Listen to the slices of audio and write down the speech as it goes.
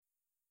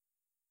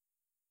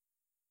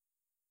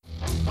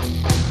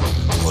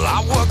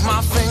I work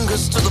my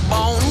fingers to the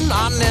bone,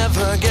 I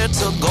never get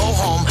to go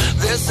home.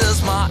 This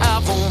is my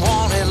ever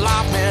wanted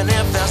life, man,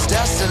 if that's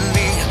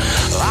destiny.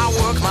 I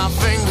work my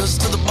fingers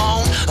to the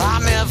bone, I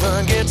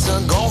never get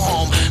to go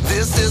home.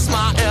 This is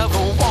my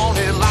ever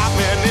wanted life,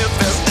 man, if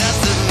that's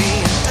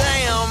destiny.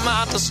 Damn,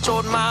 I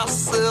destroyed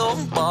myself,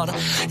 but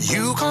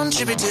you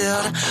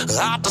contributed.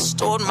 I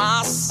destroyed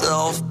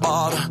myself,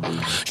 but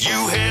you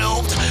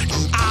helped.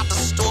 I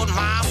destroyed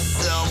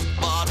myself,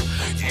 but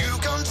you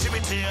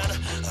contributed.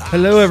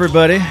 Hello,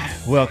 everybody.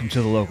 Welcome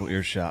to the Local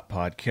Earshot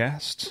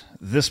Podcast.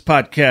 This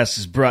podcast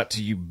is brought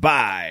to you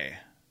by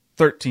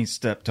 13th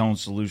Step Tone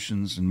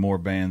Solutions and More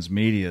Bands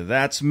Media.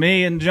 That's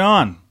me and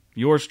John,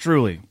 yours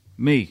truly.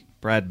 Me,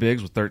 Brad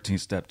Biggs with 13th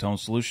Step Tone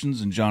Solutions,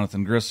 and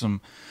Jonathan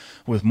Grissom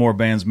with More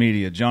Bands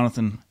Media.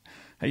 Jonathan,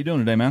 how you doing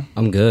today, man?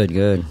 I'm good.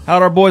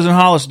 How'd our boys in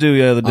Hollis do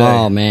the other day?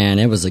 Oh man,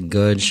 it was a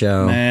good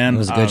show. Man, it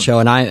was a good show,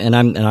 and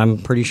I'm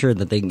pretty sure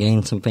that they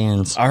gained some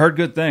fans. I heard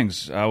good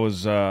things. I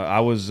was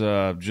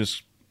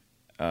just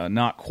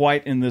not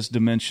quite in this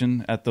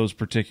dimension at those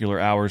particular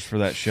hours for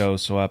that show,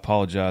 so I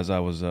apologize. I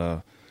was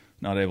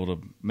not able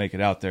to make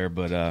it out there,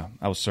 but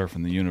I was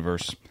surfing the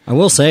universe. I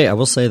will say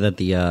that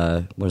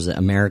the what is it,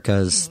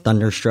 America's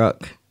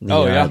Thunderstruck?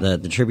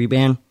 The tribute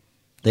band.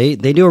 They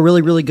do a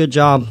really, really good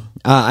job.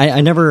 I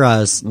never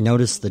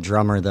noticed the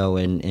drummer though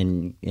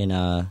in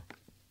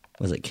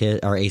was it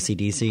Kid or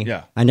AC/DC?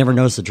 Yeah, I never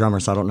noticed the drummer,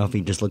 so I don't know if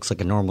he just looks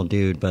like a normal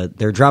dude. But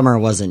their drummer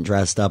wasn't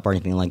dressed up or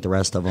anything like the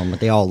rest of them,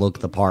 but they all look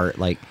the part.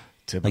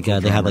 They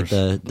had like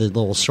the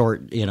little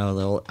short,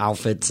 little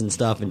outfits and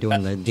stuff, and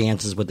doing the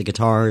dances with the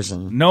guitars.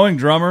 And knowing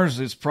drummers,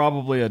 it's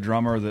probably a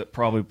drummer that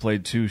probably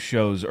played 2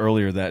 shows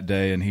earlier that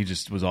day, and he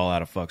just was all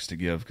out of fucks to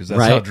give because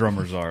that's how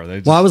drummers are.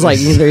 I was like,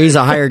 either he's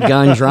a hired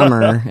gun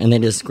drummer, and they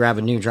just grab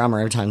a new drummer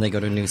every time they go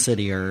to a new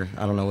city, or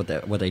I don't know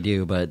what they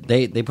do, but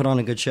they put on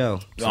a good show.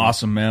 So.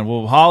 Awesome, man.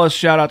 Well, Hollis,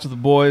 shout out to the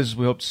boys.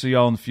 We hope to see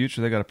y'all in the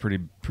future. They got a pretty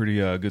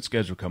good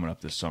schedule coming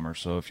up this summer.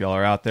 So if y'all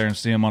are out there and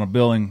see them on a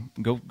billing,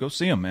 go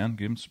see them, man.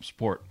 Give them some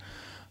support.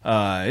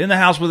 In the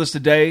house with us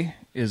today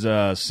is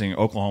a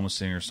Oklahoma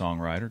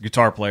singer-songwriter,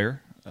 guitar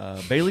player,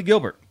 Bailey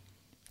Gilbert.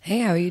 Hey,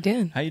 how are you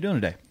doing? How you doing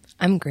today?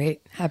 I'm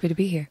great. Happy to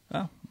be here.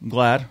 Oh, I'm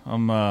glad.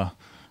 I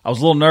was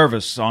a little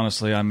nervous,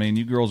 honestly. I mean,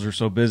 you girls are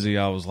so busy.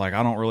 I was like,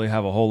 I don't really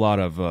have a whole lot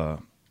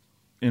of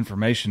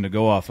information to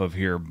go off of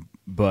here,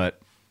 but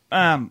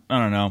I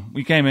don't know.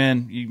 We came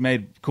in. You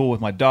made cool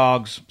with my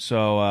dogs,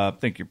 so I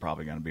think you're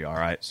probably going to be all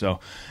right. So,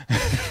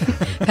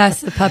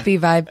 pass the puppy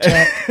vibe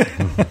check.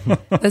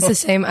 That's the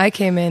same. I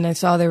came in. I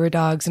saw there were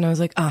dogs, and I was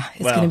like,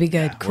 it's going to be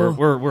good. Yeah, cool.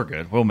 We're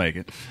good. We'll make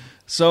it.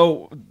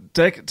 So,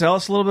 tell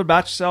us a little bit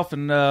about yourself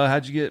and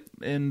how'd you get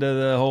into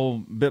the whole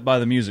bit by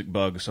the music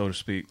bug, so to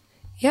speak.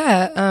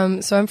 Yeah.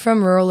 So I'm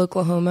from rural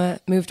Oklahoma.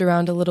 Moved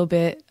around a little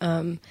bit,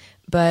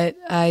 but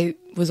I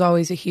was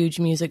always a huge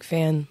music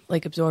fan,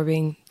 like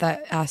absorbing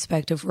that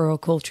aspect of rural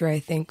culture. I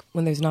think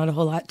when there's not a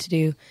whole lot to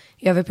do,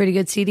 you have a pretty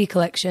good CD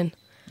collection.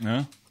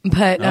 Yeah.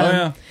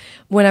 But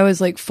when I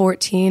was like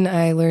 14,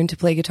 I learned to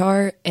play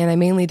guitar, and I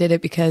mainly did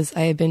it because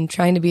I had been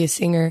trying to be a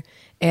singer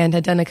and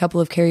had done a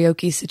couple of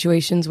karaoke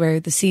situations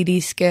where the CD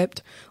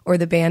skipped or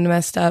the band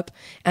messed up,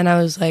 and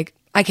I was like,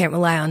 I can't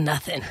rely on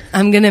nothing.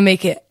 I'm going to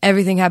make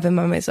everything happen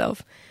by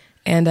myself.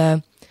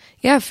 And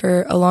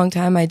for a long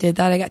time I did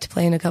that. I got to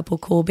play in a couple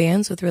cool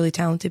bands with really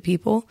talented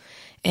people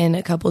in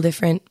a couple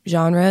different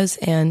genres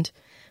and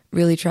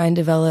really try and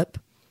develop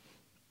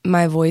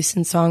my voice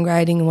and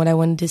songwriting and what I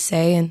wanted to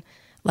say. And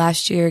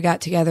last year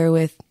got together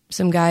with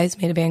some guys,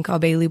 made a band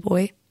called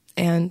Baileyboy,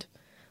 and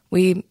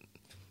we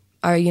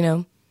are,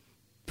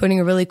 putting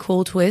a really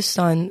cool twist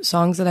on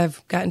songs that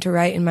I've gotten to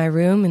write in my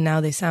room, and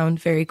now they sound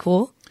very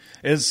cool.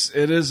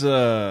 It is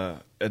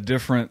a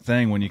different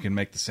thing when you can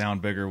make the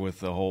sound bigger with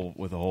the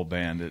whole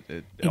band.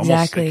 It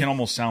can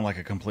almost sound like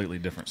a completely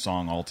different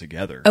song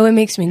altogether. Oh, it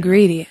makes me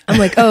greedy. I'm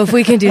like, if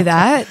we can do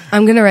that,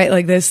 I'm gonna write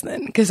like this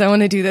then, because I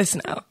want to do this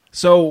now.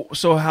 So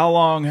how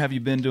long have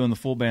you been doing the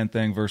full band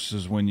thing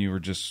versus when you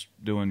were just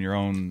doing your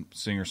own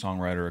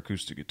singer-songwriter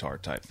acoustic guitar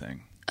type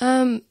thing?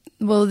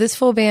 Well, this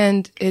full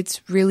band,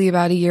 it's really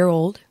about a year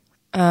old.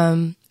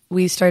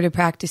 We started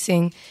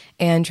practicing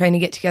and trying to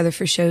get together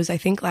for shows, I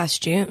think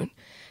last June.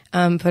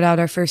 Put out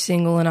our first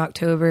single in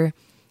October,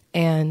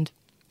 and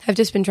have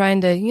just been trying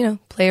to,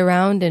 play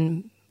around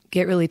and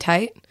get really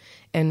tight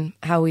and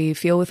how we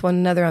feel with one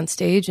another on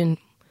stage, and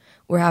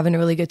we're having a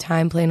really good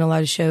time playing a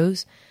lot of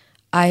shows.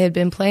 I had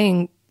been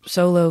playing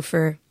solo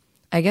for,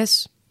 I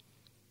guess,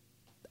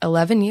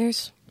 11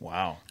 years.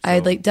 Wow. I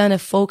had done a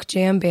folk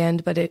jam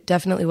band, but it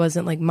definitely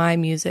wasn't like my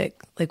music.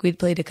 Like we'd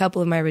played a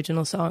couple of my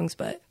original songs,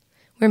 but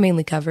we're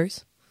mainly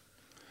covers.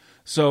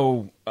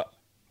 So,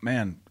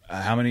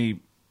 how many,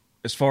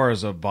 as far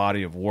as a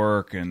body of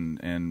work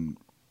and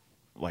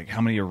like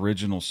how many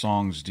original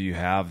songs do you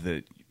have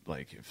that,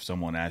 like if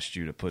someone asked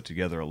you to put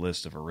together a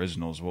list of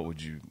originals, what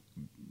would you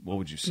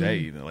say,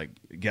 even like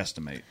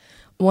guesstimate?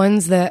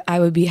 Ones that I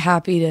would be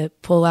happy to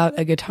pull out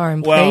a guitar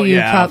and play.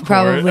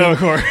 Probably, of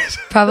course.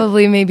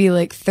 Probably maybe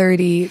like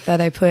 30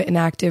 that I put in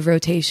active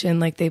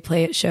rotation, like they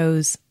play at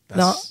shows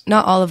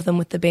Not all of them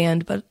with the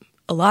band, but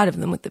a lot of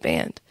them with the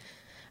band.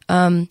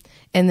 And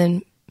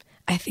then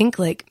I think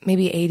like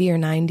maybe 80 or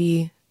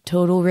 90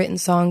 total written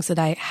songs that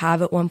I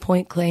have at one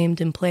point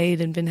claimed and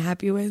played and been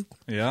happy with.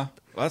 Yeah.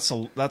 That's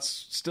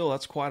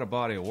quite a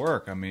body of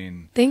work. I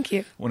mean, thank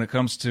you. When it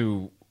comes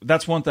to,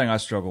 that's one thing I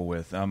struggle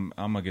with. I'm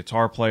a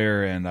guitar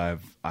player, and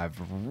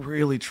I've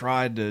really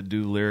tried to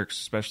do lyrics,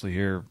 especially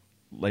here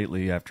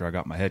lately after I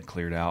got my head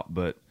cleared out.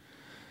 But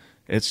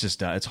it's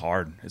just it's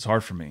hard. It's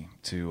hard for me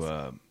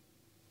to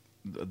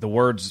the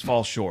words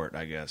fall short,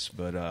 I guess.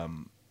 But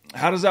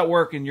how does that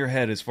work in your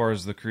head as far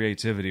as the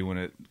creativity when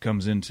it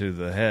comes into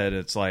the head?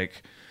 It's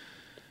like,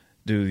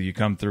 do you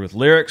come through with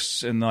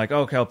lyrics and like,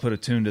 okay, I'll put a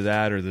tune to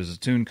that, or there's a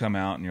tune come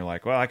out and you're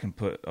like, well, I can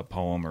put a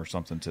poem or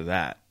something to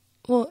that?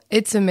 Well,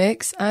 it's a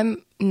mix.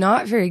 I'm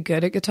not very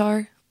good at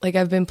guitar. Like,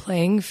 I've been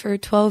playing for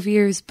 12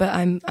 years, but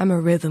I'm a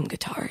rhythm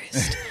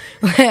guitarist.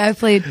 I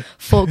played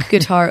folk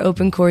guitar,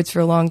 open chords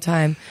for a long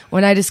time.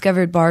 When I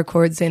discovered bar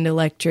chords and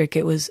electric,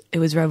 it was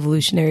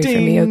revolutionary for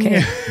me.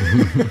 Okay.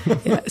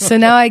 Yeah. So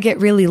now I get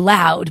really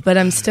loud, but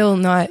I'm still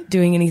not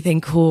doing anything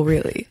cool,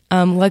 really.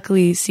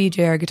 Luckily,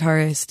 CJ, our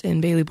guitarist,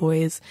 and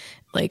Baileyboy is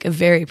like a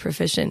very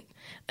proficient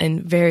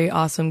and very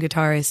awesome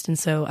guitarist, and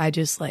so I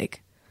just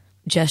like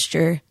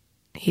gesture.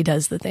 He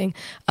does the thing.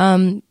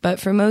 But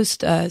for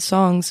most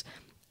songs,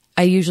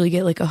 I usually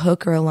get like a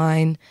hook or a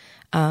line.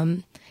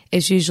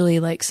 It's usually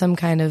like some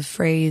kind of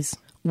phrase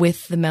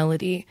with the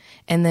melody.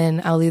 And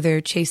then I'll either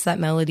chase that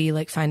melody,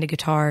 like find a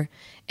guitar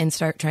and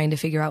start trying to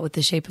figure out what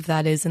the shape of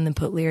that is and then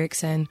put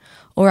lyrics in.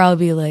 Or I'll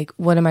be like,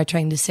 what am I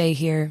trying to say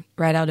here?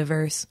 Write out a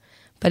verse.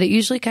 But it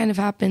usually kind of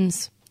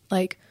happens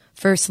like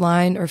first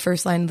line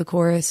of the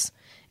chorus.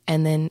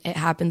 And then it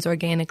happens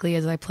organically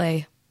as I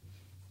play.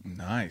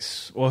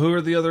 Nice. Well, who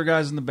are the other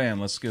guys in the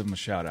band? Let's give them a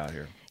shout out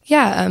here.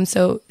 Yeah,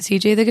 so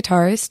CJ the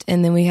guitarist,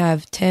 and then we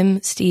have Tim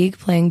Stieg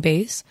playing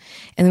bass,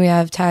 and then we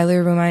have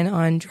Tyler Romine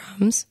on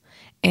drums,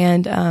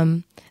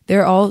 and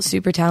they're all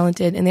super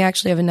talented, and they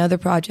actually have another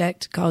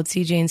project called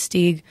CJ and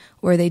Stieg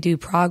where they do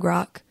prog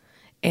rock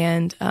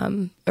and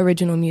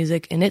original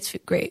music, and it's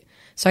great.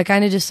 So I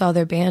kind of just saw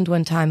their band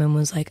one time and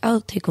was like,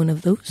 I'll take one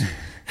of those.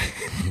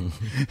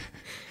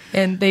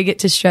 And they get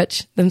to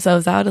stretch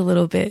themselves out a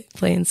little bit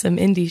playing some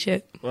indie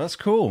shit. Well, that's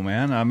cool,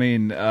 man. I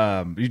mean,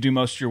 you do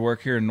most of your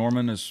work here in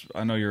Norman.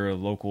 I know you're a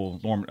local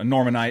a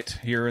Normanite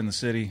here in the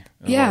city.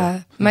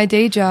 Yeah, my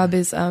day job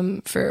is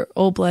for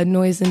Old Blood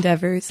Noise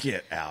Endeavors.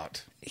 Get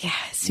out. Yeah,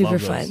 super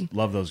fun.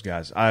 Love those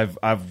guys.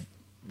 When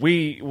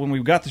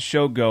we got the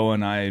show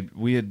going,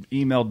 we had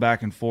emailed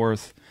back and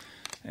forth,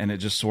 and it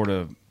just sort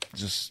of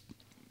just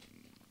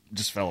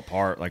fell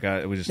apart. Like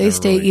they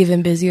stay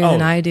even busier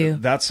than I do.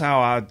 That's how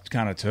I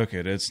kind of took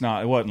it. It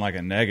wasn't like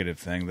a negative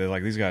thing. They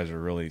like, these guys are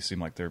really seem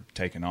like they're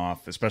taking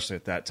off, especially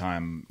at that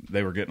time.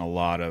 They were getting a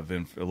lot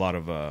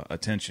of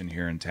attention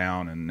here in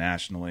town and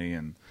nationally.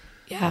 And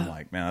yeah, I'm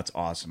like, man, that's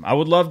awesome. I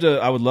would love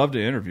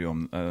to interview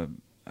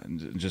them,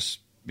 just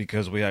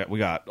because we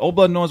got Old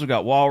Blood Noise, we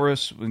got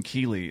Walrus and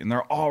Keeley, and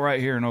they're all right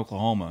here in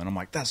Oklahoma. And I'm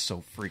like, that's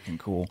so freaking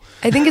cool.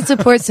 I think it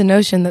supports the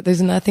notion that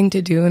there's nothing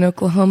to do in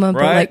Oklahoma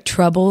but like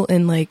trouble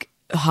and like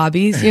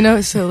hobbies, you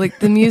know? So like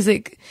the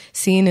music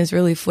scene is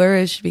really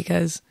flourished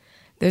because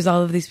there's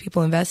all of these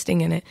people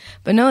investing in it.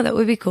 But no, that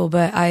would be cool.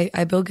 But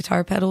I build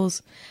guitar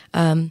pedals.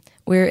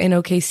 We're in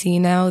OKC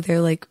now.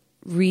 They're like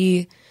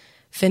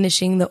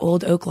refinishing the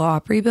old Oak Law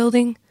Opry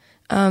building.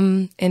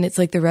 And it's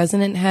like the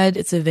Resonant Head.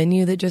 It's a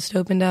venue that just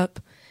opened up,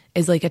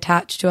 is like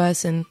attached to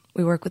us, and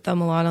we work with them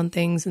a lot on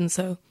things. And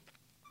so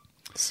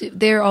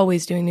they're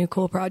always doing new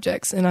cool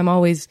projects, and I'm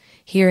always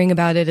hearing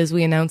about it as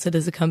we announce it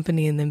as a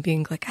company, and then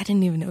being like, I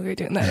didn't even know we were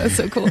doing that. That's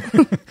so cool.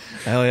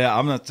 Hell yeah.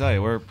 I'm going to tell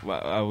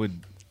you,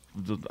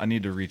 I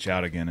need to reach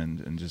out again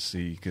and just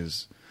see,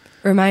 because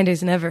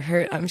reminders never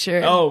hurt, I'm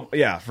sure. Oh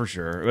yeah, for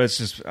sure. It's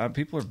just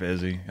people are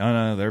busy. I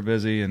know they're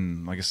busy,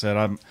 and like I said,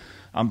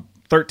 I'm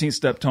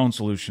 13-step tone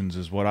solutions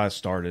is what I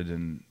started,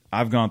 and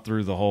I've gone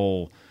through the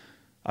whole.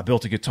 I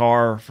built a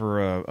guitar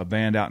for a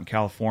band out in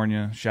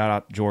California. Shout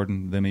out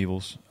Jordan, them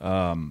Evils.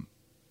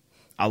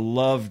 I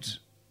loved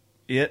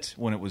it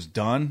when it was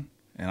done,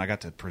 and I got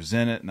to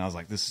present it, and I was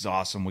like, this is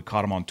awesome. We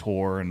caught them on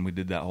tour, and we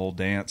did that whole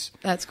dance.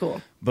 That's cool.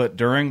 But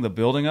during the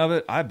building of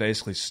it, I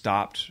basically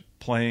stopped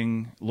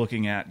playing,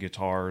 looking at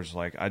guitars.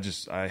 Like, I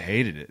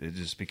hated it. It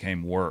just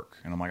became work,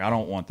 and I'm like, I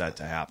don't want that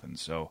to happen.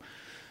 So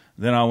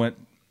then I went,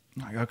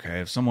 like, okay,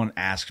 if someone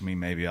asked me,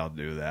 maybe I'll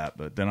do that.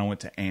 But then I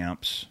went to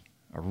amps.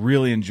 I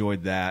really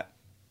enjoyed that.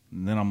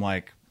 And then I'm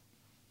like,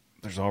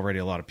 there's already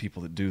a lot of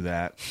people that do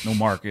that. No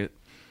market.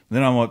 And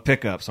then I went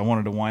pickups. I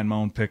wanted to wind my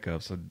own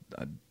pickups.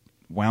 I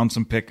wound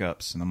some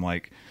pickups, and I'm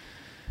like,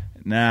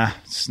 nah,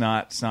 it's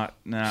not,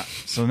 nah.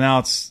 So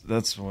now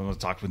that's when I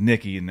talked with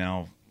Nikki, and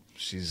now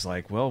she's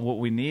like, well, what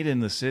we need in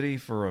the city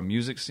for a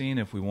music scene,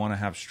 if we want to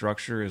have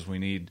structure, is we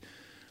need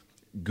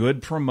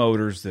good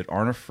promoters that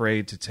aren't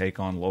afraid to take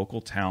on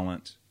local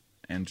talent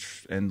and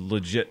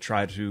legit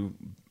try to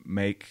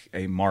make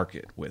a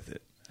market with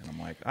it. And I'm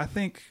like, I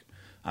think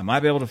I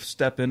might be able to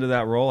step into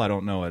that role. I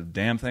don't know a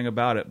damn thing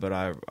about it, but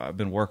I've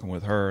been working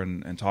with her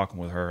and talking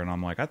with her, and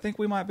I'm like, I think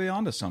we might be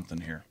onto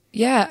something here.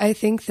 Yeah, I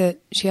think that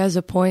she has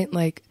a point.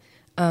 Like,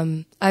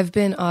 I've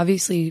been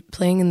obviously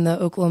playing in the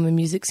Oklahoma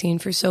music scene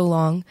for so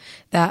long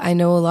that I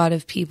know a lot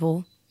of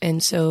people.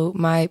 And so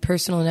my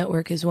personal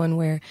network is one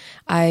where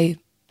I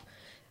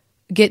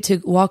get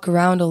to walk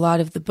around a lot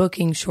of the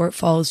booking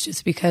shortfalls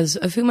just because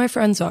of who my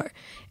friends are.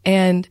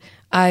 And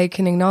I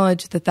can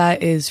acknowledge that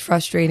that is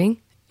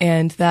frustrating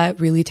and that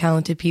really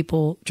talented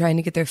people trying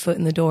to get their foot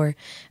in the door,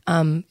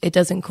 it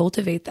doesn't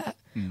cultivate that.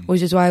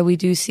 Which is why we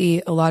do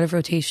see a lot of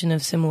rotation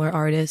of similar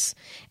artists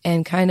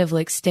and kind of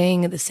like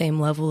staying at the same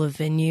level of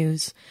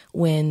venues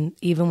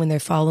even when their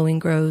following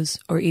grows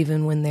or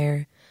even when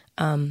they're,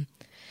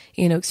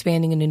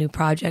 expanding into new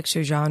projects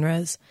or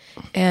genres.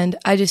 And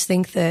I just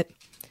think that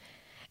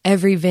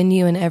every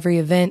venue and every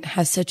event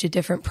has such a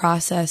different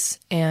process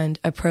and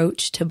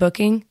approach to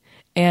booking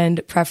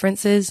and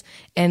preferences,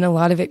 and a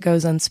lot of it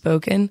goes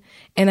unspoken.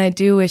 And I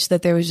do wish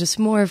that there was just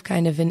more of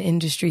kind of an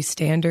industry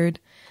standard,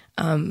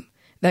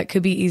 that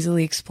could be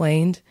easily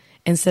explained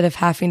instead of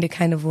having to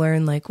kind of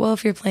learn like, well,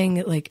 if you're playing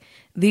at like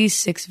these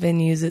 6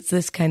 venues, it's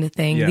this kind of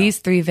thing. Yeah. These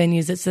 3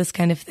 venues, it's this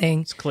kind of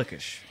thing. It's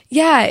cliquish.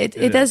 Yeah,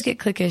 it does get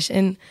cliquish,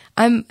 and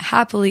I'm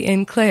happily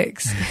in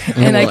cliques,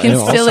 and I can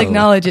still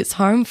acknowledge it's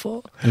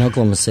harmful. In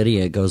Oklahoma City,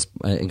 it goes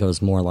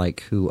more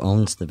like who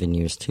owns the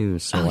venues too.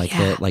 So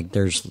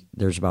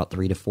there's about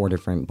 3 to 4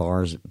 different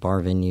bar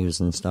venues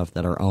and stuff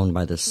that are owned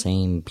by the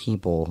same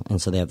people, and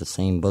so they have the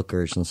same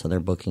bookers, and so they're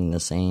booking the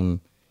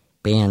same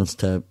bands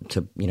to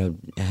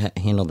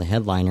handle the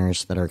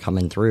headliners that are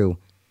coming through.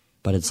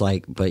 But it's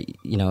like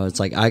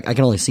I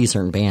can only see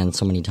certain bands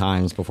so many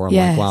times before I'm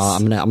like, well,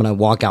 I'm gonna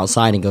walk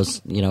outside and go,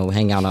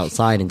 hang out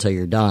outside until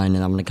you're done,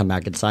 and I'm gonna come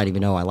back inside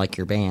even though I like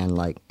your band,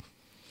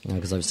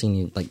 because I've seen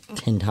you like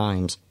 10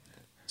 times.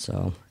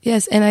 So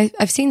yes, and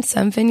I've seen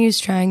some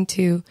venues trying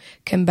to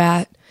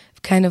combat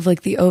kind of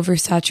like the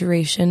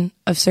oversaturation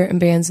of certain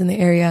bands in the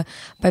area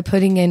by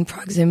putting in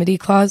proximity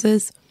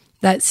clauses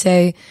that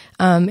say,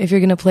 if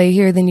you're going to play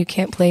here, then you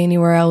can't play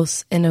anywhere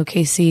else in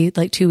OKC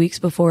like 2 weeks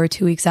before or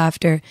 2 weeks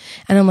after.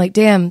 And I'm like,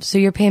 damn, so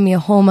you're paying me a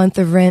whole month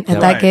of rent at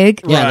that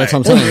gig? Yeah, that's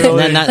what I'm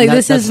saying.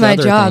 This is my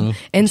job.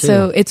 And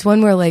so it's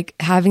one where like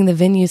having the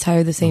venues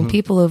hire the same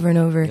people over and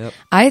over. Yep.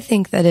 I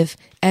think that if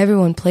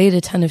everyone played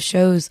a ton of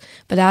shows,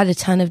 but at a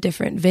ton of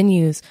different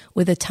venues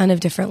with a ton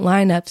of different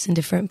lineups and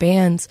different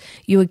bands,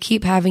 you would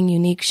keep having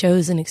unique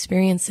shows and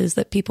experiences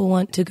that people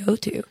want to go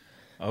to.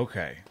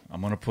 Okay. I'm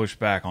going to push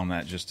back on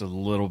that just a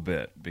little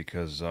bit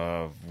because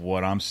of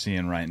what I'm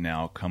seeing right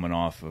now coming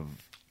off of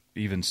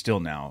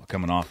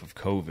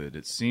COVID.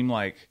 It seemed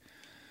like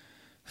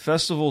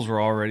festivals were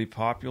already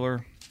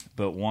popular,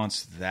 but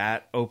once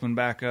that opened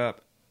back up,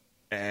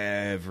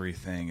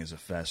 everything is a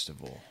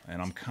festival.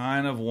 And I'm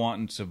kind of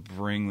wanting to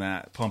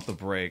pump the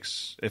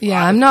brakes.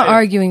 I'm not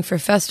arguing for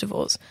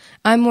festivals.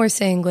 I'm more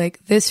saying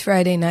like this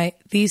Friday night,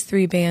 these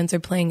 3 bands are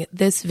playing at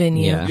this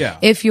venue. Yeah.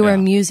 If you're a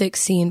music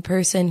scene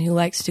person who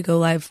likes to go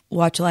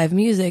watch live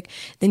music,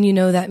 then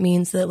that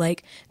means that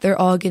like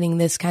they're all getting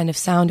this kind of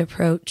sound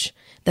approach,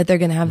 that they're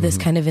going to have this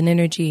kind of an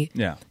energy.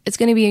 Yeah. It's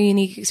going to be a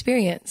unique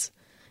experience.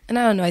 And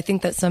I don't know, I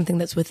think that's something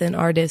that's within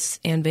artists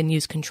and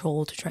venues'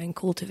 control to try and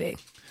cultivate.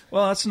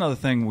 Well, that's another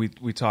thing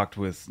we talked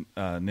with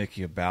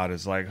Nikki about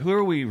is like, who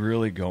are we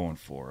really going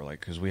for?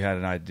 Like, because we had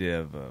an idea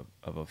of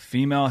a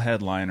female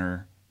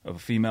headliner, of a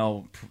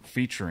female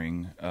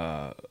featuring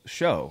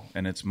show,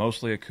 and it's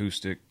mostly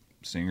acoustic,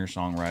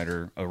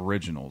 singer-songwriter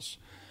originals.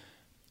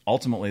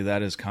 Ultimately,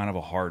 that is kind of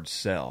a hard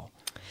sell.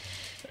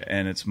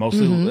 And it's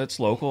mostly it's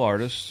local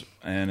artists,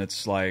 and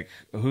it's like,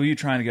 who are you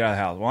trying to get out of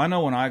the house? Well, I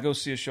know when I go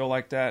see a show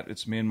like that,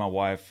 it's me and my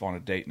wife on a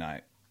date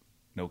night,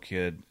 no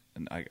kid.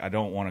 And I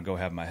don't want to go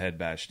have my head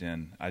bashed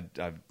in.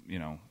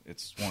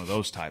 It's one of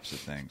those types of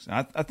things.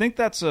 And I think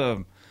there's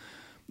a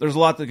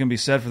lot that can be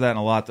said for that, and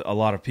a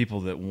lot of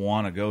people that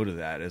want to go to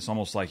that. It's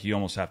almost like you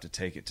almost have to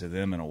take it to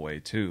them in a way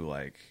too.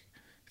 Like,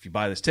 if you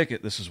buy this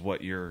ticket, this is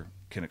what you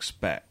can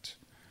expect.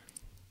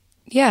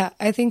 Yeah,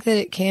 I think that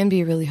it can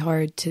be really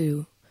hard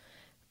to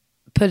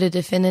put a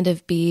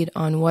definitive bead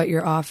on what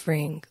you're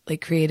offering, like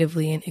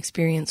creatively and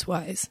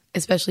experience-wise,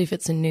 especially if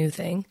it's a new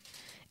thing.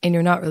 And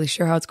you're not really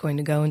sure how it's going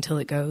to go until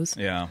it goes.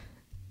 Yeah.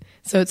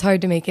 So it's hard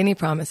to make any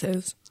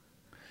promises.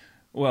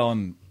 Well,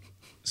 and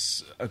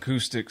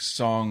acoustic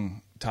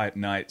song type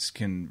nights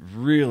can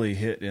really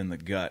hit in the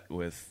gut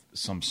with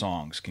some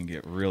songs, can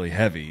get really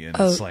heavy. And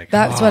it's like,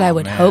 that's what I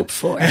would hope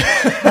for.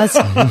 That's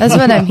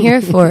what I'm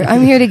here for.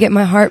 I'm here to get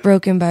my heart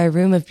broken by a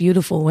room of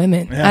beautiful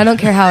women. Yeah. I don't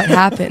care how it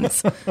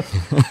happens.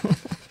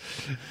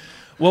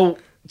 Well,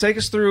 take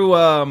us through,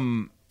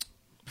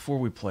 before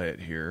we play it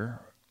here,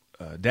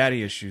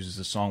 Daddy Issues is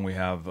the song we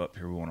have up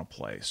here we want to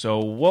play. So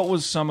what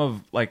was some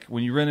of, like,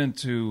 when you ran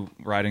into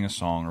writing a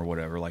song or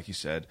whatever, like you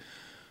said,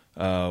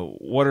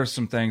 what are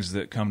some things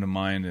that come to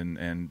mind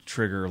and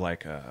trigger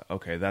like,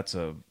 okay, that's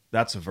a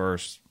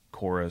verse,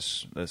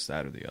 chorus, this,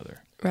 that, or the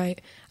other?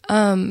 Right.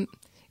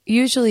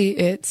 Usually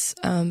it's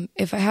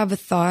if I have a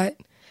thought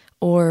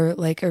or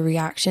like a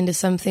reaction to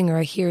something, or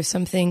I hear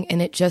something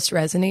and it just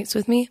resonates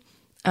with me,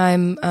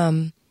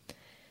 I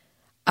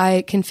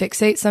can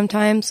fixate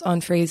sometimes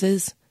on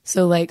phrases.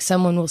 So like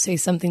someone will say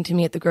something to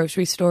me at the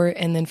grocery store,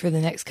 and then for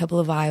the next couple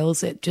of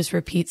aisles, it just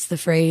repeats the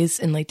phrase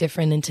in like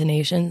different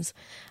intonations.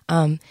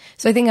 So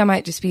I think I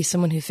might just be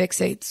someone who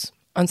fixates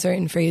on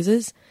certain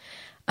phrases.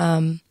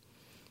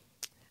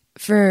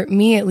 For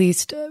me, at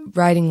least,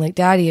 writing like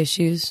Daddy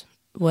Issues,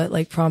 what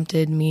like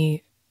prompted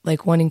me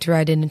like wanting to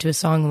write it into a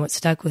song, and what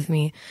stuck with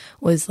me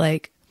was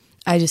like,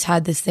 I just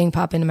had this thing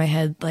pop into my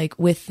head, like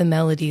with the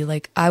melody.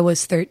 Like I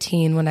was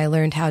 13 when I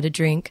learned how to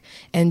drink,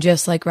 and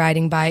just like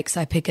riding bikes,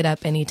 I pick it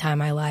up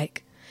anytime I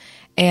like.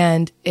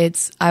 And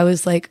I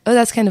was like, oh,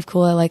 that's kind of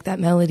cool. I like that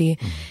melody.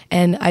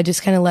 And I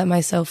just kind of let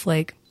myself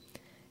like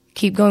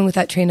keep going with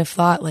that train of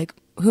thought. Like,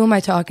 who am I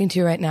talking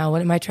to right now?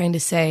 What am I trying to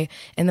say?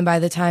 And then by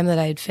the time that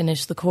I had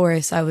finished the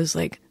chorus, I was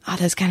like, oh,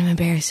 that's kind of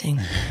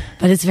embarrassing,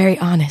 but it's very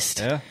honest.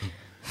 Yeah.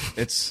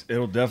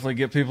 It'll definitely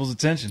get people's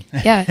attention.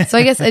 Yeah. So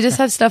I guess I just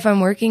have stuff I'm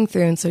working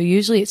through. And so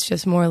usually it's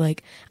just more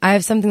like I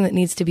have something that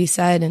needs to be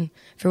said, and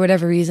for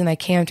whatever reason, I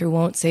can't or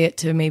won't say it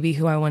to maybe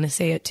who I want to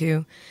say it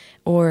to,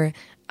 or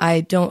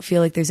I don't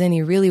feel like there's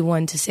any really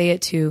one to say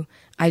it to.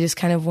 I just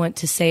kind of want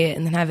to say it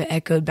and then have it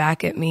echoed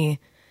back at me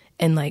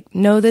and like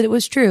know that it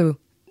was true,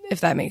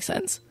 if that makes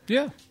sense.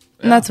 Yeah.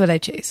 And that's what I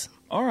chase.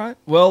 All right.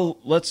 Well,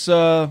 let's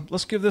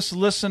give this a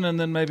listen, and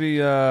then maybe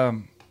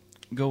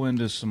go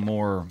into some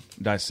more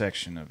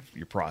dissection of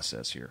your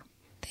process here.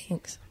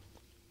 Thanks.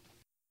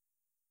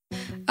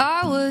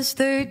 I was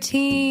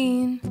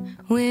 13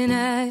 when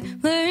I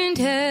learned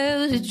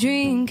how to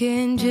drink,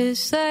 and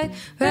just like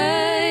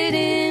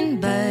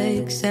riding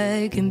bikes,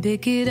 I can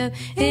pick it up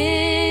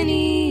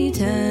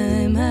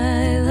anytime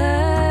I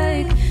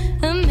like.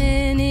 A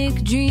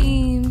manic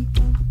dream,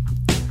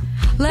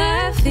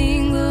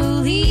 laughing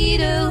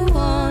Lolita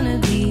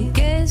wannabe.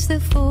 Guess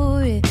that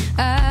for it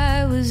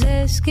I was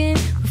asking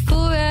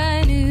before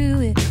I knew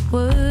it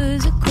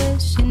was a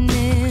question.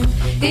 And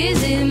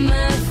is it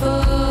my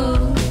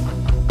fault?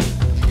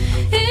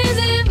 Is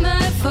it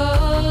my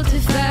fault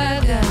if I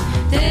got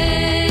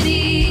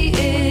daddy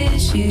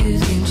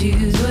issues? Can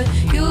choose what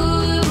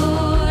you're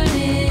born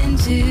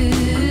into.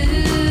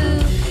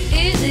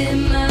 Is it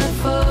my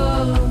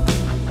fault?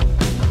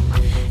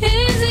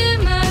 Is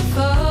it my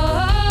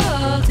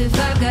fault if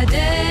I got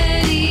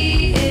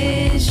daddy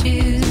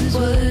issues?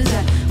 Was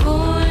I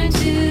born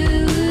to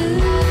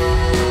lose?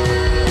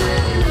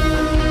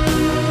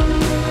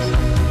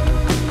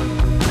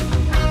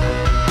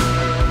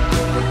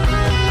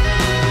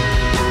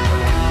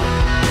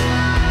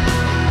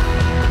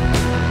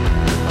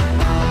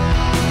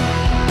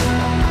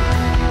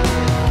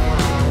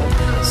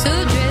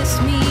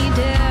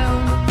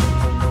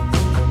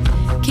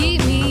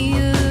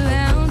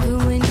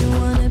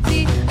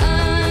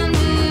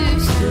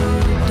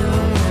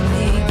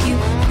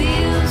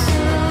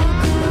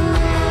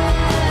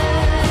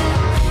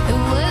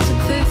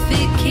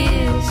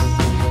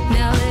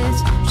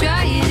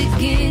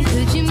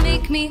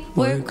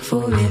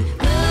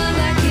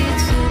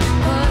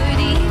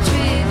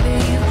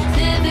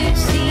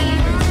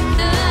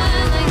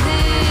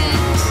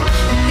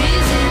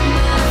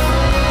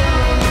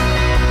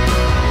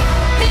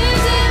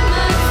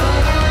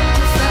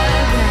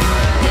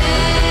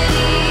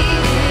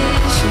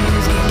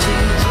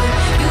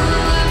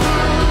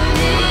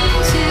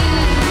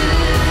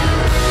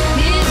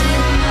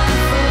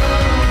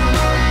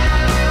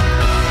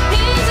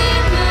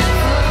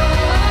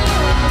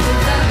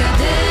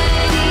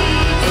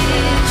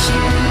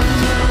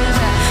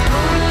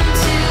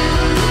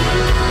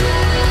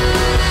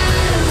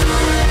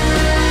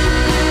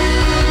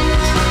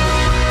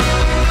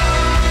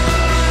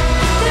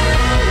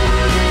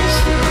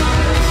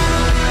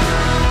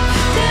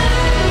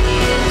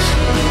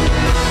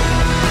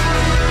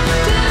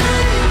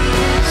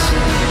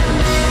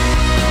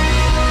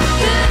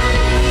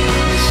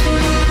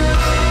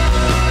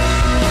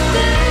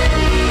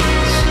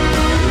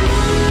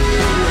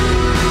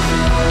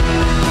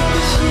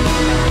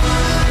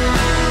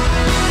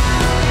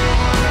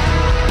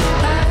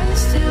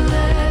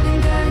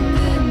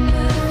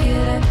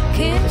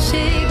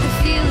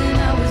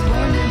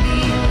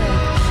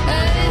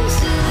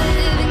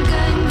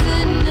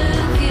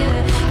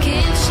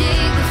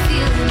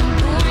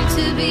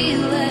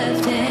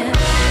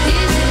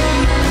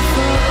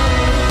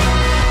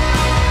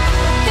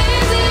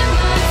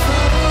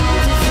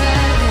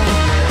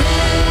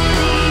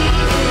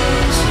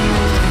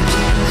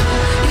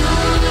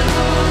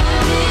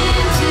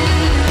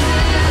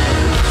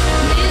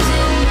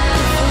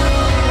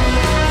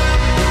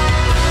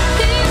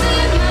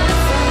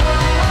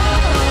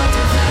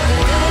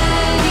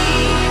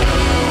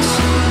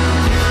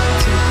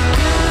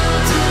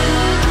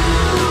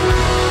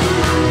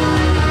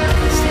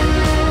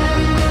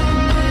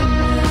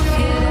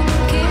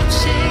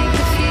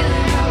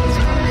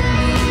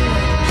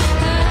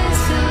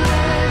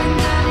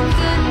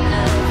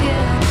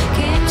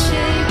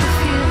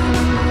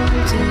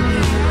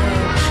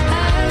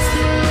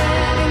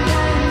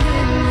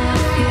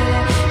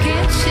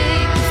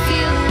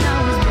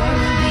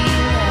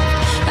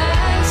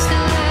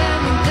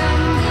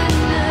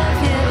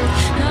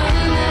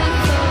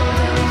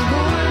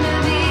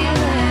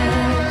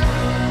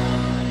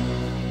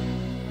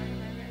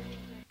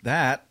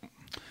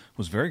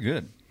 very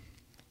good.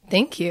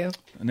 Thank you.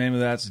 The name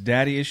of that's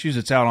Daddy Issues.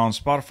 It's out on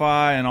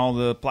Spotify and all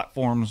the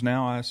platforms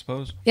now, I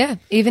suppose. Yeah,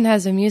 even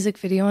has a music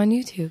video on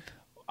YouTube.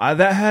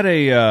 That had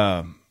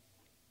a...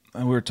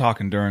 we were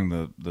talking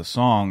during the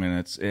song,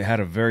 and it had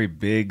a very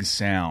big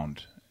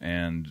sound.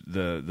 And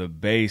the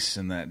bass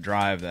and that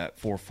drive, that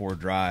 4/4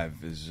 drive,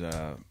 is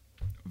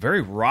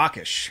very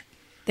rockish.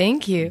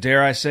 Thank you.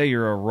 Dare I say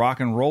you're a rock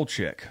and roll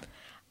chick?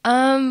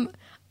 I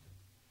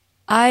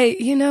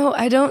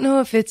don't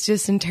know if it's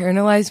just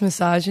internalized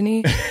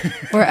misogyny,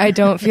 where I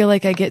don't feel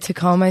like I get to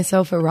call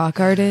myself a rock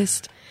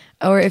artist,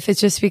 or if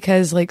it's just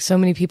because like so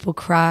many people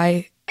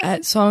cry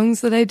at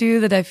songs that I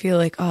do that I feel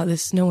like, oh,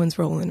 no one's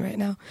rolling right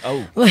now.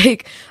 Oh,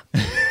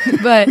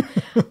 but.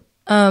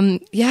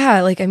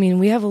 Yeah, like, I mean,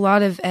 we have a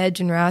lot of edge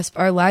and rasp.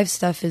 Our live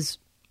stuff is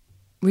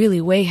really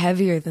way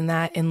heavier than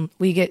that, and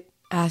we get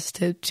asked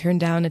to turn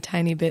down a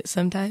tiny bit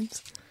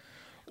sometimes,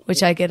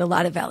 which I get a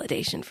lot of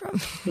validation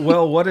from.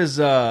 Well,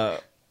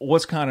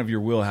 what's kind of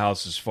your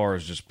wheelhouse as far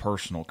as just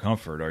personal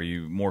comfort? Are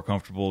you more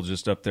comfortable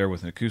just up there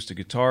with an acoustic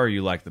guitar, or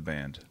you like the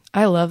band?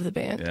 I love the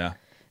band. Yeah.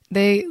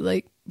 They,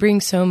 like, bring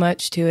so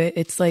much to it.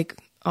 It's like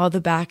all the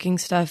backing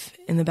stuff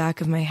in the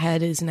back of my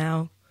head is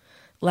now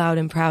loud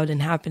and proud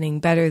and happening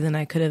better than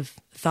I could have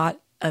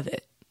thought of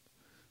it.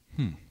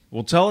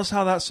 Well, tell us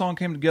how that song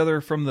came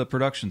together from the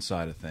production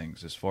side of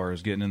things, as far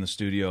as getting in the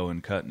studio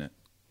and cutting it.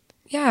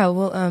 Yeah,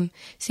 well,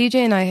 CJ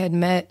and I had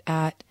met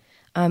at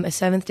a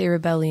Seventh Day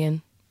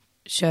Rebellion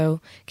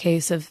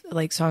showcase of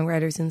like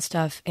songwriters and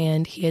stuff,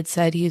 and he had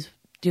said he's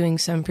doing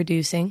some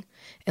producing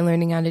and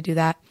learning how to do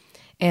that,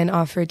 and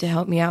offered to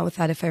help me out with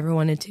that if I ever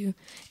wanted to,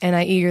 and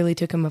I eagerly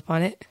took him up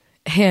on it.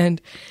 And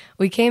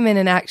we came in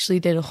and actually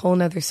did a whole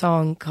nother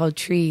song called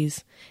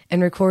Trees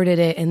and recorded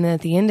it. And then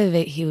at the end of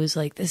it, he was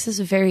like, this is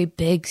a very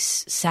big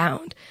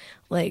sound.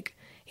 Like,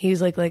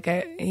 he's like,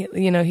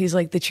 he's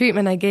like, the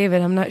treatment I gave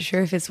it, I'm not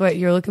sure if it's what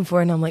you're looking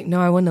for. And I'm like, no,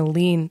 I want to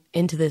lean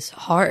into this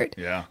hard.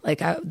 Yeah.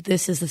 Like,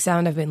 this is the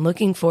sound I've been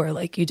looking for.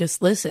 Like, you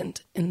just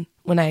listened. And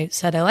when I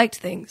said I liked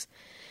things.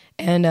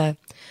 And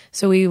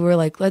so we were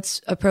like, let's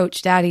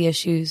approach Daddy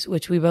Issues,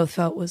 which we both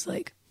felt was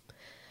like,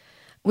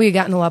 we had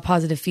gotten a lot of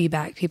positive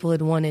feedback. People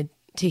had wanted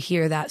to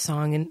hear that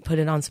song and put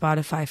it on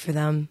Spotify for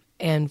them,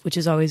 and which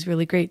is always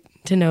really great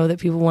to know that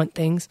people want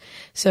things.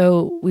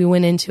 So we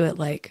went into it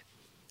like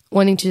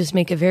wanting to just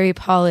make a very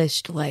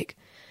polished like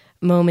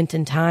moment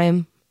in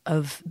time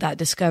of that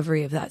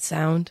discovery of that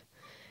sound.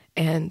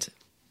 And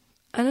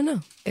I don't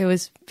know, it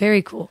was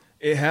very cool.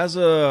 It has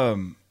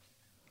a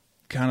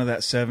kind of that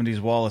 70s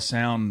wall of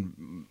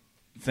sound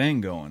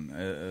thing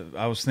going.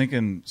 I was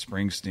thinking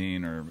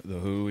Springsteen or The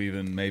Who,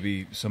 even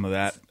maybe some of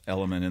that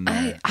element in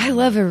there. I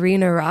love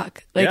arena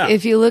rock. Like, yeah.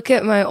 If you look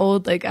at my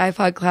old like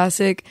iPod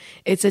Classic,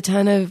 it's a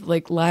ton of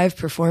like live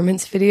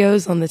performance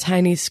videos on the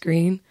tiny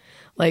screen.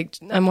 Like,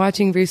 I'm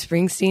watching Bruce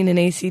Springsteen and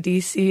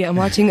AC/DC. I'm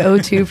watching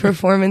O2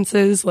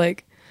 performances.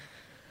 Like,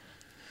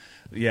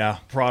 yeah,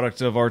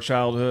 product of our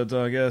childhood,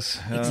 I guess.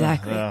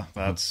 Exactly.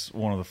 That's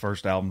one of the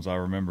first albums I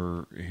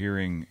remember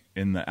hearing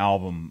in the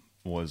album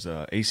was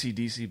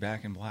AC/DC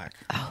Back in Black.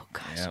 Oh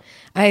gosh,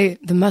 yep.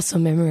 The muscle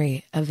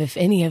memory of if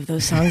any of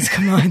those songs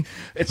come on.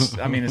 It's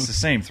the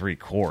same 3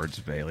 chords,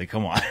 Bailey.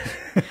 Come on.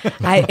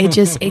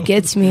 It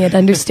gets me. It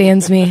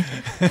understands me.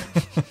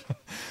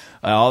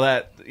 All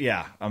that,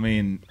 yeah. I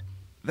mean,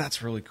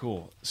 that's really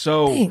cool.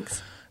 So,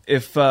 thanks.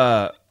 If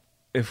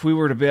we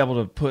were to be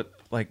able to put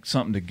like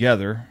something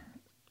together,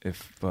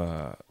 if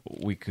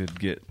we could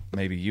get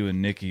maybe you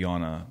and Nikki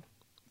on a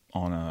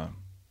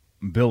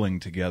billing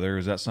together,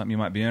 is that something you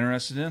might be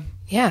interested in?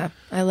 Yeah,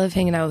 I love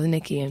hanging out with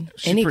Nikki in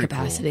any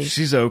capacity. Cool.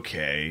 She's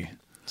okay.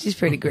 She's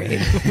pretty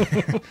great.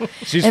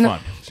 She's fun.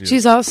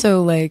 She's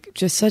also like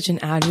just such an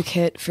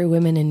advocate for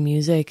women in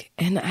music.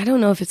 And I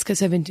don't know if it's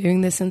because I've been doing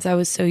this since I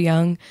was so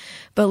young,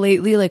 but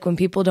lately, like when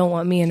people don't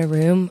want me in a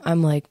room,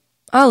 I'm like,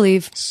 I'll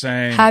leave.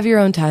 Same. Have your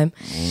own time.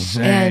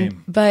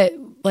 Same. But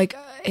like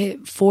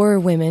for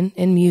women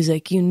in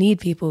music, you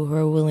need people who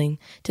are willing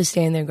to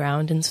stand their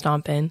ground and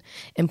stomp in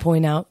and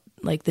point out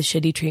like the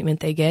shitty treatment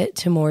they get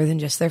to more than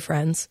just their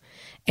friends.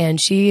 And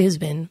she has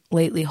been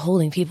lately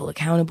holding people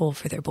accountable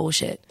for their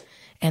bullshit.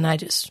 And I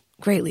just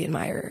greatly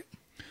admire it.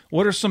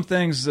 What are some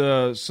things,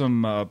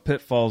 some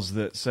pitfalls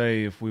that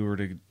say if we were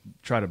to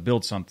try to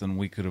build something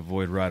we could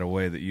avoid right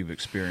away that you've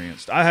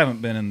experienced? I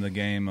haven't been in the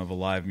game of a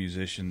live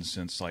musician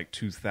since like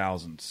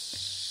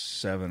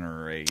 2007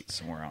 or 8,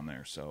 somewhere on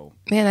there. So,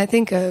 man, I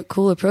think a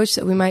cool approach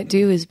that we might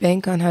do is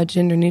bank on how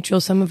gender neutral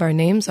some of our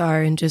names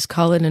are and just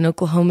call it an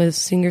Oklahoma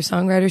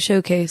singer-songwriter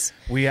showcase.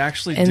 We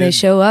actually and they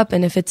show up,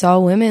 and if it's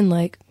all women,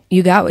 like,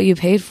 you got what you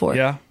paid for.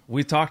 Yeah.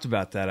 We talked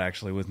about that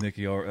actually with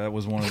Nikki. That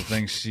was one of the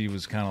things she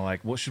was kind of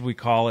like, what should we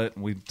call it?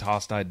 And we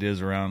tossed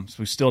ideas around. So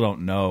we still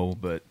don't know,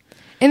 but.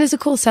 And it's a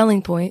cool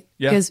selling point.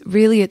 Yeah. Because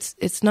really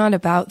it's not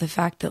about the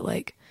fact that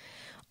like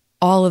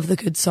all of the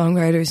good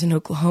songwriters in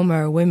Oklahoma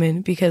are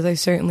women, because I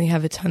certainly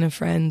have a ton of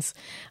friends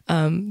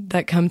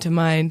that come to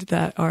mind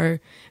that are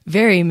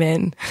very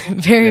men,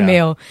 very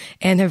male,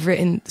 and have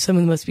written some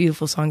of the most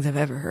beautiful songs I've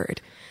ever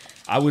heard.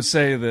 I would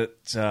say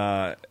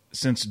that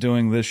since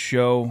doing this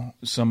show,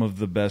 some of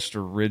the best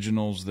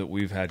originals that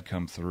we've had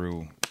come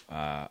through,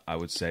 I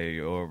would say,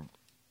 or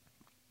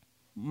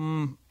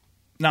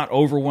not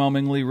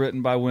overwhelmingly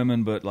written by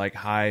women, but like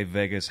high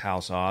Vegas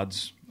house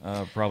odds,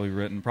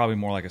 probably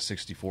more like a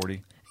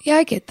 60-40. Yeah,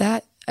 I get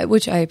that,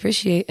 which I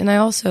appreciate. And I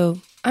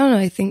also, I don't know,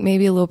 I think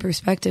maybe a little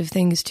perspective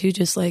thing is too,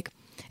 just like,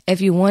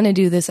 if you want to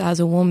do this as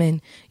a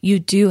woman, you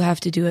do have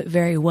to do it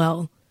very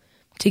well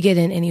to get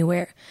in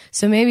anywhere.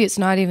 So maybe it's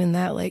not even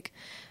that, like,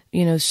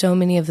 you know, so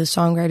many of the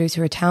songwriters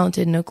who are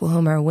talented in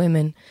Oklahoma are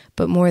women,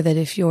 but more that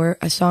if you're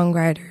a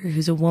songwriter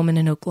who's a woman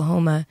in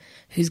Oklahoma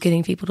who's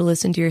getting people to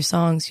listen to your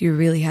songs, you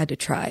really had to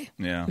try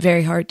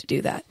very hard to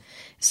do that.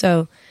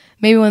 So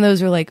maybe one of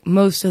those were like,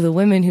 most of the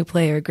women who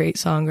play are great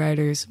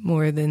songwriters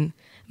more than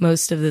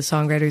most of the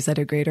songwriters that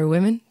are great are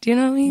women. Do you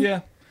know what I mean? Yeah.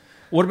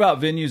 What about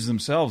venues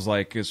themselves?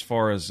 Like, as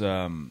far as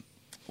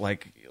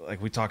like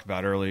we talked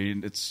about earlier,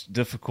 it's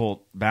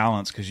difficult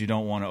balance because you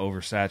don't want to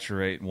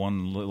oversaturate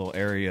one little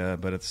area,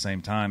 but at the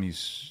same time, you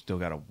still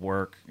got to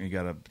work. You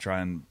got to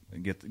try and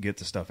get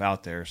the stuff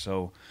out there.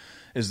 So,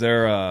 is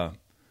there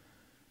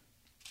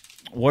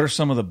what are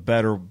some of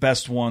the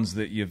best ones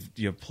that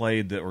you've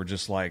played that were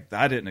just like,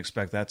 I didn't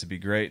expect that to be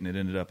great, and it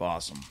ended up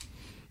awesome?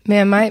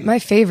 Man, my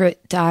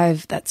favorite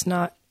dive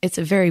it's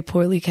a very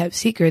poorly kept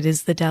secret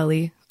is the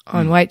Deli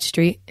on White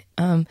Street.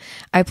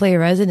 I play a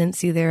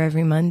residency there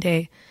every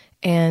Monday.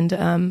 And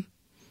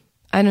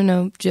I don't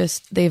know,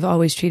 just they've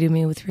always treated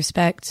me with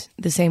respect,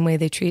 the same way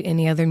they treat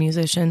any other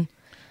musician.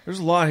 There's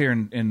a lot here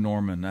in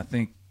Norman. I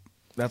think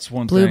that's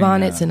one Blue thing.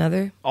 Bonnet's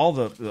another. All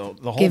the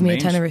whole give me a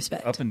ton of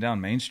respect. Up and down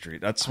Main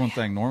Street. That's one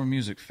thing. Norman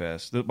Music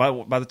Fest.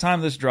 By the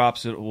time this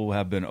drops, it will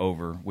have been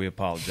over. We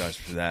apologize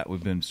for that.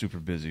 We've been super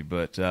busy,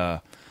 but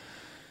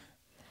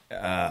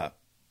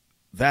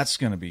that's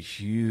going to be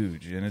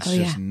huge, and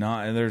it's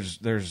not. And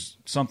there's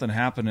something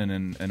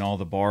happening in all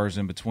the bars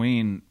in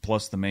between,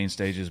 plus the main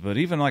stages. But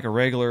even like a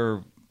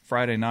regular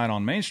Friday night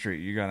on Main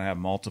Street, you're going to have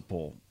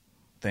multiple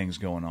things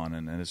going on,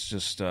 and it's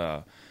just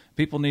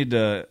people need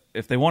to,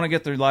 if they want to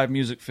get their live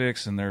music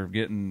fix, and they're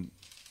getting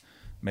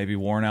maybe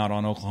worn out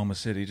on Oklahoma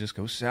City, just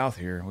go south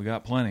here. We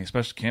got plenty,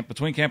 especially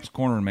between Campus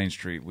Corner and Main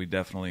Street. We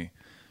definitely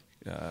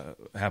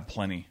have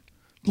plenty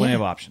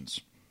of options,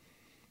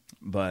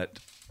 but.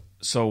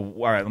 So,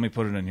 all right, let me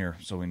put it in here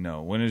so we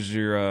know. When is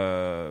your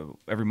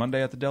every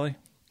Monday at the Deli?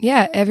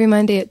 Yeah, every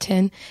Monday at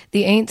 10.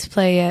 The Aints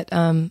play at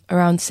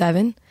around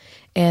 7,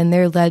 and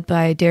they're led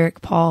by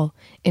Derek Paul,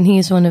 and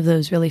he's one of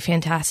those really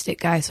fantastic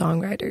guy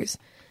songwriters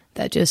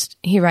that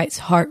he writes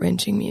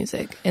heart-wrenching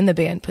music, and the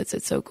band puts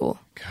it so cool.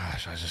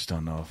 Gosh, I just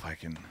don't know if I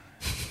can.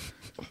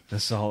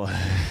 That's all.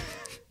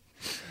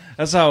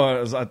 That's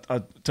how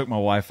I took my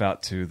wife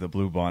out to the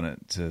Blue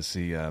Bonnet to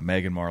see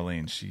Megan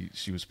Marlene.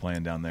 She was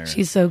playing down there.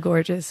 She's so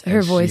gorgeous.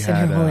 Her voice and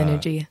her whole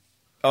energy.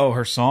 Oh,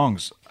 her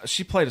songs.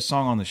 She played a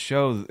song on the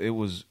show. It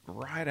was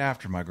right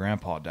after my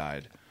grandpa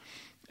died.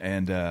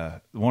 And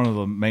one of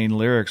the main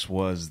lyrics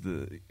was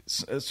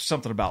it's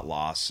something about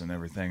loss and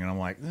everything. And I'm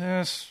like,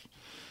 this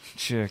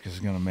chick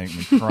is going to make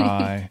me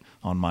cry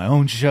on my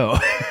own show.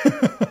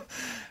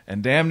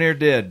 And damn near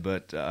did,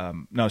 but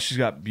no, she's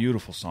got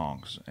beautiful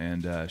songs,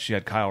 and she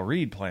had Kyle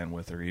Reed playing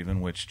with her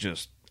even, which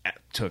just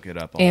took it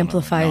up.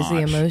 Amplifies the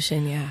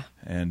emotion, yeah.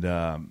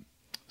 And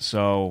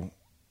so,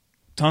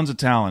 tons of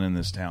talent in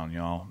this town,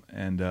 y'all.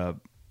 And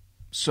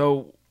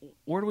so,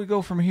 where do we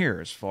go from here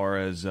as far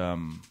as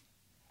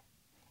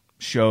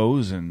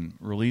shows and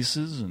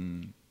releases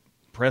and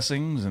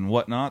pressings and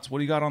whatnots? What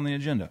do you got on the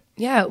agenda?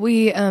 Yeah,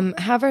 we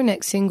have our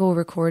next single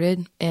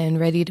recorded and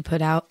ready to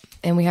put out,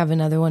 and we have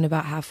another one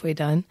about halfway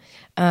done.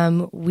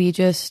 We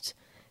just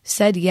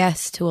said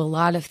yes to a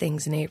lot of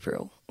things in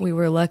April. We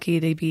were lucky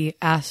to be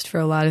asked for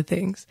a lot of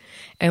things.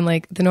 And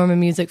like the Norman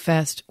Music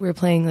Fest, we're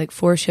playing like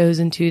 4 shows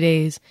in 2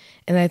 days.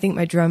 And I think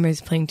my drummer is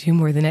playing 2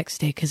 more the next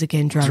day because,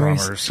 again,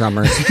 drummers. How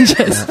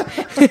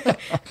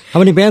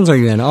many bands are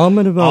you in? Oh, I'm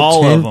in about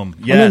all 10. of them.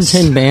 Yes.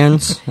 I'm in 10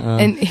 bands.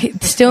 And he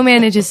still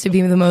manages to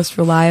be the most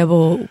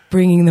reliable,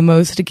 bringing the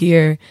most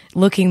gear,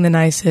 looking the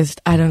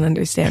nicest. I don't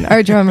understand.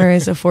 Our drummer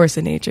is a force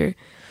of nature.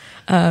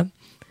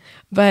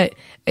 But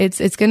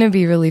it's going to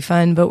be really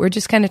fun, but we're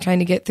just kind of trying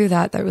to get through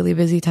that really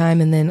busy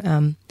time. And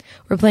then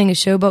we're playing a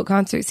Showboat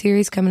concert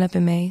series coming up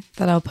in May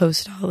that I'll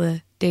post all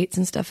the dates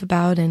and stuff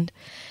about. And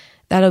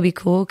that'll be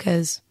cool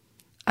because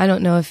I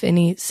don't know if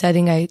any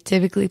setting I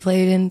typically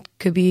played in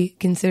could be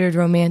considered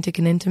romantic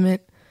and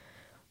intimate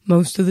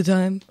most of the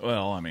time.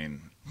 Well, I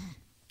mean,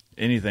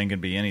 anything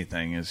can be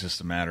anything. It's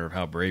just a matter of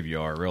how brave you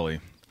are,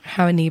 really.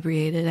 How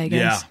inebriated, I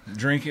guess.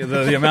 Yeah,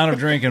 the amount of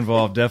drink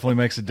involved definitely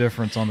makes a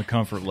difference on the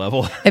comfort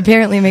level.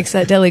 Apparently makes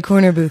that Deli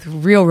Corner booth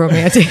real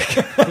romantic.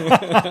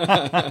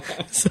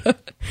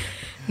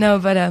 No,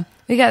 but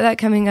we got that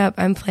coming up.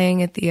 I'm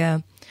playing at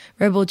the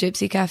Rebel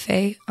Gypsy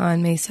Cafe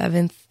on May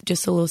 7th,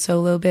 just a little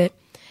solo bit.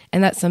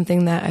 And that's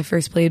something that I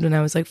first played when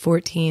I was like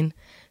 14.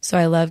 So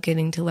I love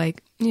getting to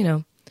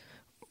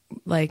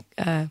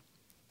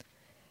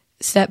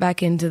step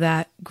back into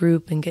that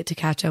group and get to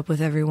catch up with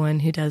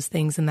everyone who does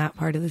things in that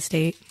part of the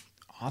state.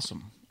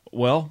 Awesome.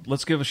 Well,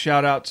 let's give a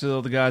shout out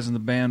to the guys in the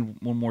band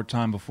one more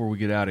time before we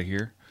get out of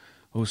here.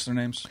 What's their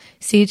names?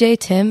 CJ,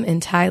 Tim,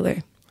 and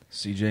Tyler.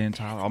 CJ and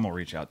Tyler. I'm gonna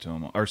reach out to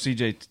them. Or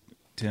CJ,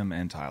 Tim,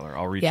 and Tyler.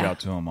 I'll reach out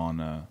to them on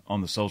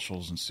the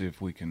socials and see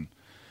if we can.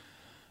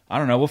 I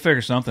don't know. We'll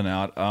figure something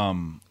out.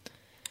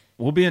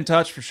 We'll be in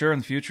touch for sure in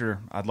the future.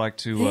 I'd like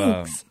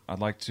to. I'd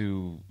like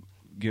to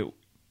get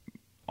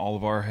all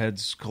of our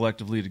heads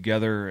collectively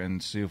together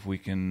and see if we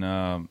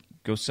can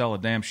go sell a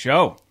damn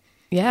show.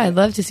 Yeah, I'd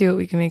love to see what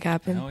we can make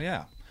happen. Hell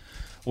yeah.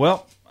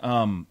 Well,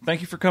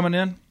 thank you for coming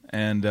in.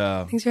 And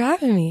thanks for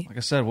having me. Like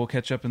I said, we'll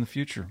catch up in the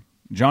future.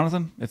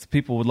 Jonathan, if the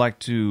people would like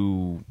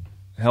to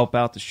help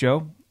out the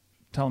show,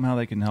 tell them how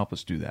they can help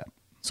us do that.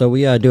 So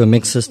we do a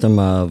mixed system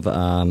of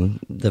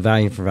the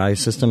value for value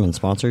system and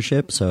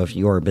sponsorship. So if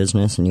you are a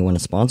business and you want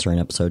to sponsor an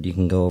episode, you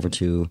can go over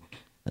to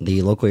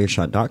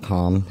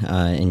thelocalearshot.com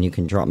and you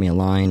can drop me a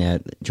line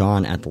at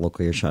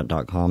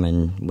john@thelocalearshot.com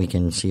and we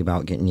can see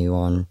about getting you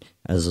on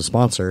as a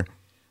sponsor.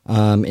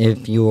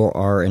 If you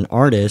are an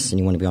artist and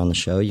you want to be on the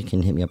show, you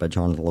can hit me up at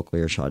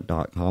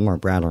john@thelocalearshot.com or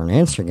Brad on our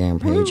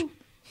Instagram page,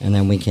 and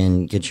then we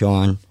can get you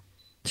on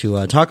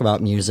to talk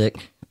about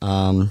music.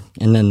 And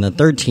then the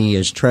third T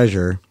is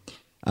treasure.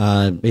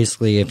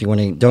 Basically, if you want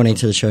to donate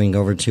to the show, you can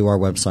go over to our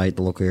website,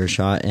 The Local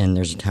Earshot, and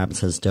there's a tab that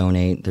says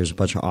donate. There's a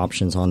bunch of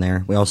options on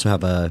there. We also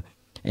have a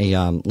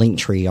link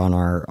tree on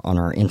our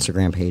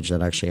Instagram page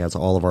that actually has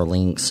all of our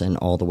links and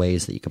all the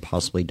ways that you could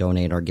possibly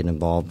donate or get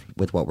involved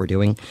with what we're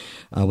doing.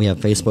 We have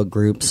Facebook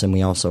groups, and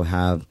we also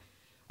have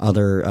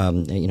other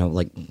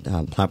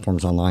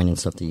platforms online and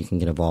stuff that you can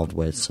get involved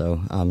with.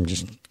 So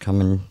just come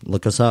and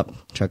look us up,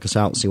 check us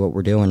out, see what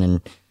we're doing,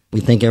 and we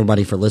thank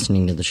everybody for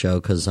listening to the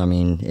show because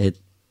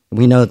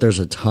we know that there's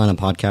a ton of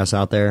podcasts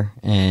out there,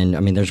 and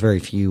there's very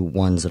few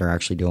ones that are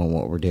actually doing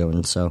what we're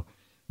doing. So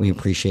we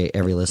appreciate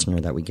every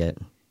listener that we get.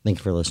 Thank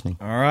you for listening.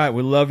 All right.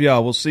 We love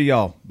y'all. We'll see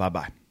y'all.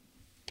 Bye-bye.